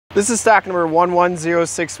This is stock number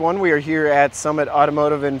 11061. We are here at Summit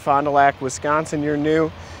Automotive in Fond du Lac, Wisconsin, your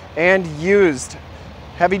new and used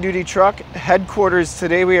heavy-duty truck headquarters.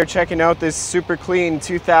 Today we are checking out this super clean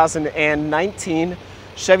 2019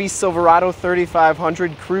 Chevy Silverado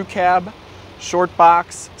 3500 crew cab, short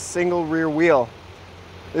box, single rear wheel.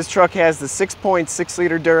 This truck has the 6.6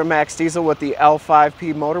 liter Duramax diesel with the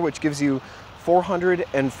L5P motor, which gives you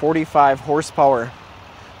 445 horsepower.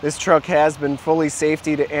 This truck has been fully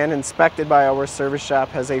safetied and inspected by our service shop,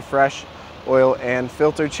 has a fresh oil and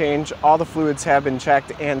filter change. All the fluids have been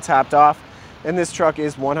checked and topped off, and this truck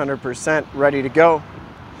is 100% ready to go.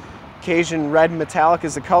 Cajun red metallic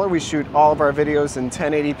is the color. We shoot all of our videos in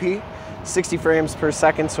 1080p, 60 frames per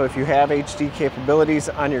second, so if you have HD capabilities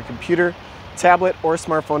on your computer, tablet, or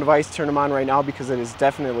smartphone device, turn them on right now, because it is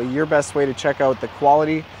definitely your best way to check out the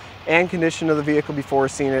quality and condition of the vehicle before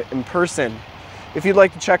seeing it in person. If you'd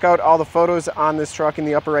like to check out all the photos on this truck, in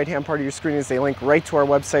the upper right hand part of your screen is a link right to our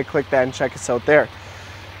website. Click that and check us out there.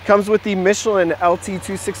 Comes with the Michelin LT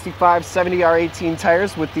 265 70R18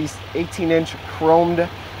 tires with these 18-inch chromed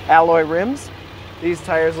alloy rims. These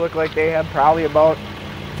tires look like they have probably about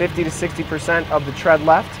 50 to 60% of the tread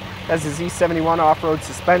left. Has a Z71 off-road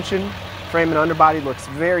suspension. Frame and underbody looks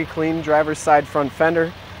very clean. Driver's side front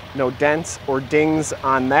fender, no dents or dings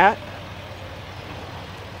on that.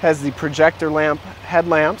 Has the projector lamp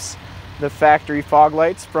headlamps, the factory fog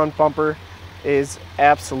lights. Front bumper is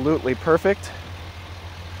absolutely perfect.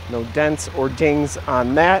 No dents or dings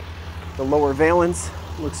on that. The lower valence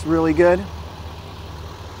looks really good.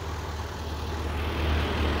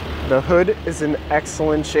 The hood is in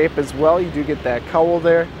excellent shape as well. You do get that cowl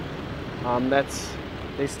there.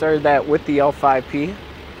 They started that with the L5P.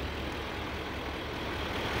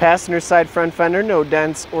 Passenger side front fender, no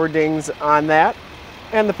dents or dings on that.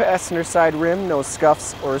 And the passenger side rim, no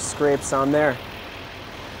scuffs or scrapes on there.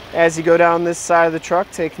 As you go down this side of the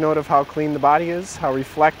truck, take note of how clean the body is, how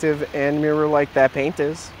reflective and mirror-like that paint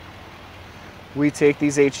is. We take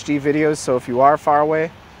these HD videos, so if you are far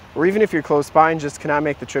away, or even if you're close by and just cannot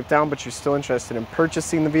make the trip down, but you're still interested in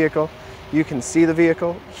purchasing the vehicle, you can see the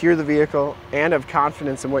vehicle, hear the vehicle, and have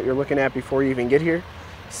confidence in what you're looking at before you even get here,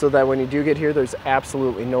 so that when you do get here, there's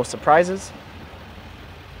absolutely no surprises.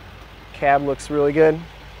 Cab looks really good,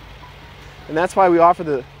 and that's why we offer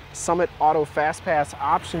the Summit Auto Fast Pass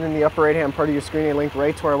option in the upper right hand part of your screen. A link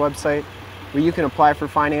right to our website where you can apply for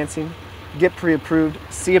financing, get pre-approved,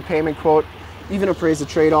 see a payment quote, even appraise a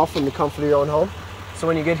trade-off from the comfort of your own home. So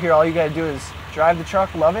when you get here, all you got to do is drive the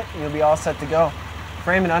truck, love it, and you'll be all set to go.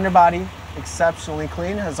 Frame and underbody exceptionally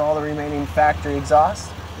clean, has all the remaining factory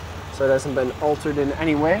exhaust, so it hasn't been altered in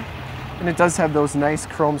any way, and it does have those nice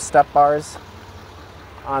chrome step bars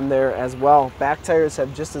on there as well. Back tires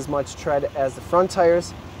have just as much tread as the front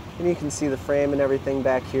tires, and you can see the frame and everything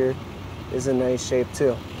back here is in nice shape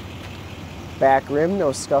too. Back rim,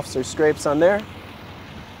 no scuffs or scrapes on there.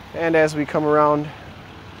 And as we come around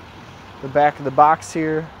the back of the box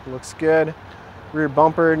here, looks good. Rear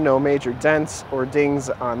bumper, no major dents or dings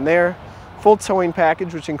on there. Full towing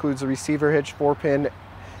package, which includes a receiver hitch, 4-pin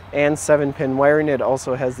and 7-pin wiring. It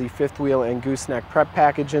also has the fifth wheel and gooseneck prep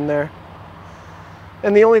package in there.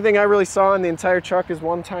 And the only thing I really saw in the entire truck is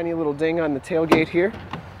one tiny little ding on the tailgate here,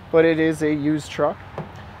 but it is a used truck.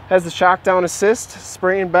 Has the shock down assist,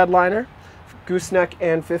 spray and bed liner, gooseneck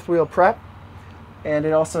and fifth wheel prep, and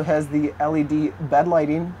it also has the LED bed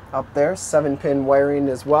lighting up there, 7-pin wiring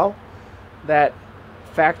as well. That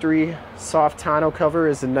factory soft tonneau cover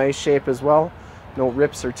is in nice shape as well, no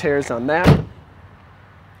rips or tears on that.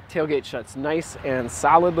 Tailgate shuts nice and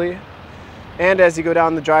solidly. And as you go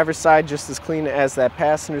down the driver's side, just as clean as that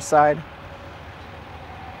passenger side.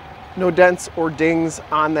 No dents or dings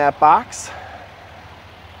on that box.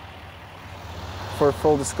 For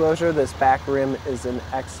full disclosure, this back rim is in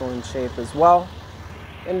excellent shape as well.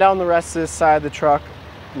 And down the rest of this side of the truck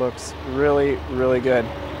looks really, really good.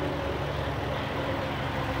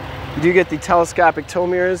 You do get the telescopic tow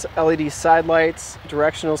mirrors, LED side lights,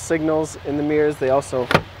 directional signals in the mirrors. They also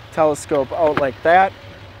telescope out like that.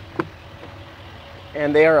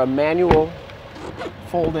 And they are a manual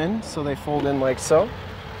fold in, so they fold in like so.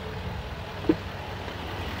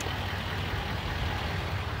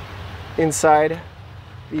 Inside,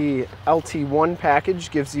 the Lt1 package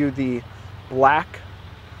gives you the black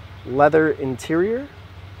leather interior,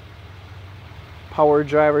 power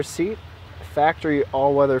driver seat, factory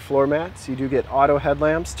all-weather floor mats. You do get auto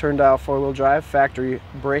headlamps, turn dial 4-wheel drive, factory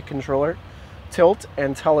brake controller, tilt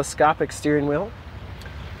and telescopic steering wheel.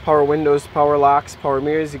 Power windows, power locks, power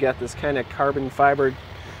mirrors. You got this kind of carbon fiber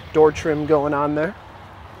door trim going on there.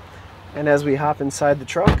 And as we hop inside the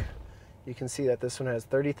truck, You can see that this one has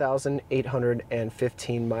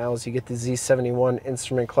 30,815 miles. You get the Z71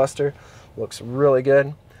 instrument cluster. Looks really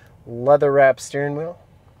good. Leather wrapped steering wheel.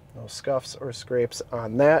 No scuffs or scrapes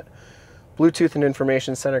on that. Bluetooth and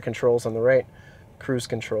information center controls on the right. Cruise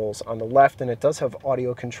controls on the left. And it does have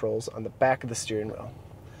audio controls on the back of the steering wheel.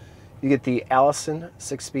 You get the Allison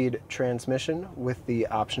 6-speed transmission with the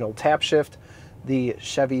optional tap shift. The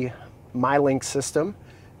Chevy MyLink system.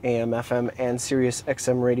 AM, FM, and Sirius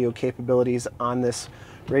XM radio capabilities on this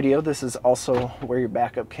radio. This is also where your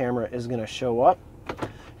backup camera is going to show up.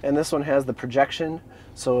 And this one has the projection,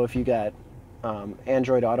 so if you got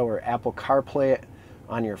Android Auto or Apple CarPlay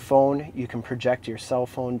on your phone, you can project your cell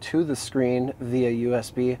phone to the screen via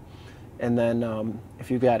USB. And then if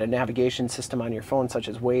you've got a navigation system on your phone, such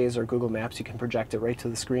as Waze or Google Maps, you can project it right to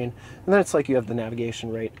the screen. And then it's like you have the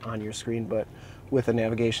navigation right on your screen, but with a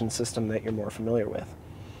navigation system that you're more familiar with.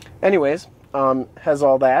 Anyways, has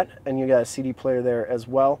all that, and you got a CD player there as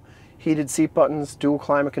well. Heated seat buttons, dual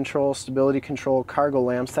climate control, stability control, cargo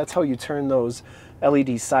lamps. That's how you turn those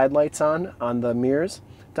LED side lights on the mirrors.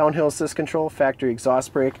 Downhill assist control, factory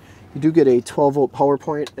exhaust brake. You do get a 12-volt power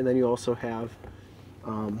point, and then you also have,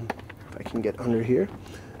 if I can get under here,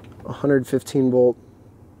 115 volt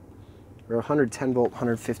or 110 volt,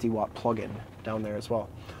 150 watt plug-in down there as well.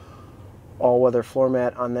 All-weather floor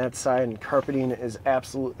mat on that side, and carpeting is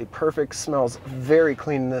absolutely perfect. Smells very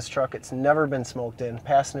clean in this truck. It's never been smoked in.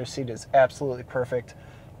 Passenger seat is absolutely perfect,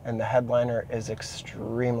 and the headliner is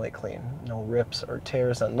extremely clean. No rips or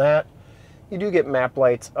tears on that. You do get map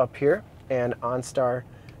lights up here, and OnStar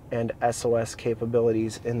and SOS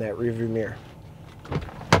capabilities in that rearview mirror.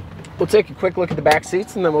 We'll take a quick look at the back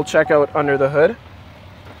seats, and then we'll check out under the hood.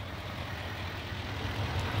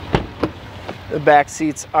 The back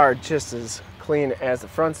seats are just as clean as the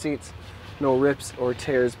front seats. No rips or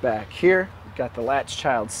tears back here. You've got the Latch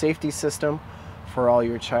child safety system for all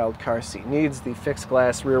your child car seat needs. The fixed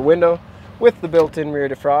glass rear window with the built-in rear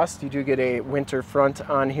defrost. You do get a winter front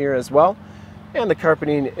on here as well. And the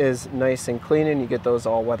carpeting is nice and clean, and you get those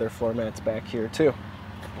all-weather floor mats back here too.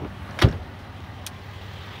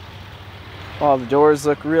 All the doors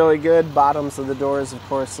look really good. Bottoms of the doors, of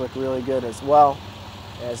course, look really good as well,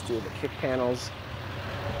 as do the kick panels.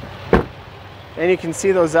 And you can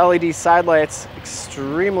see those LED side lights,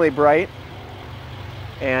 extremely bright.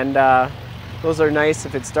 And those are nice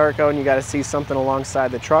if it's dark out and you got to see something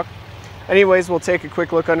alongside the truck. Anyways, we'll take a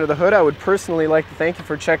quick look under the hood. I would personally like to thank you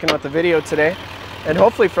for checking out the video today. And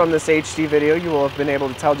hopefully from this HD video, you will have been able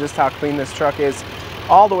to tell just how clean this truck is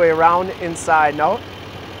all the way around, inside and out.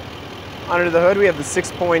 Under the hood, we have the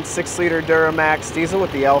 6.6 liter Duramax diesel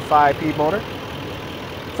with the L5P motor.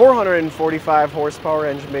 445 horsepower,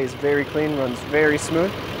 engine bay is very clean, runs very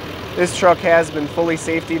smooth. This truck has been fully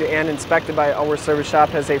safetied and inspected by our service shop,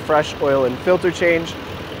 has a fresh oil and filter change.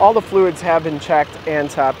 All the fluids have been checked and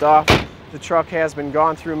topped off. The truck has been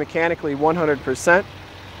gone through mechanically 100%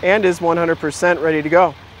 and is 100% ready to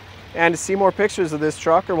go. And to see more pictures of this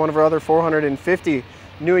truck or one of our other 450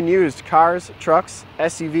 new and used cars, trucks,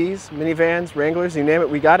 SUVs, minivans, Wranglers, you name it,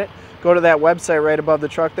 we got it. Go to that website right above the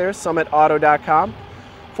truck there, summitauto.com.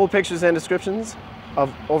 Full pictures and descriptions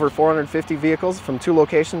of over 450 vehicles from 2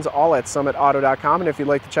 locations, all at summitauto.com. And if you'd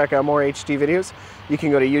like to check out more HD videos, you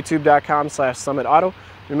can go to youtube.com/summitauto.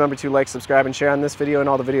 Remember to like, subscribe, and share on this video and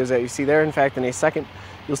all the videos that you see there. In fact, in a second,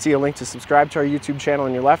 you'll see a link to subscribe to our YouTube channel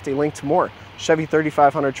on your left, a link to more Chevy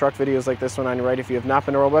 3500 truck videos like this one on your right. If you have not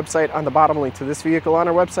been to our website, on the bottom, link to this vehicle on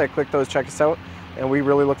our website. Click those, check us out, and we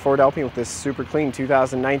really look forward to helping you with this super clean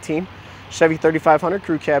 2019 Chevy 3500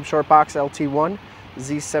 Crew Cab Shortbox Lt1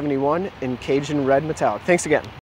 Z71 in Cajun red metallic. Thanks again.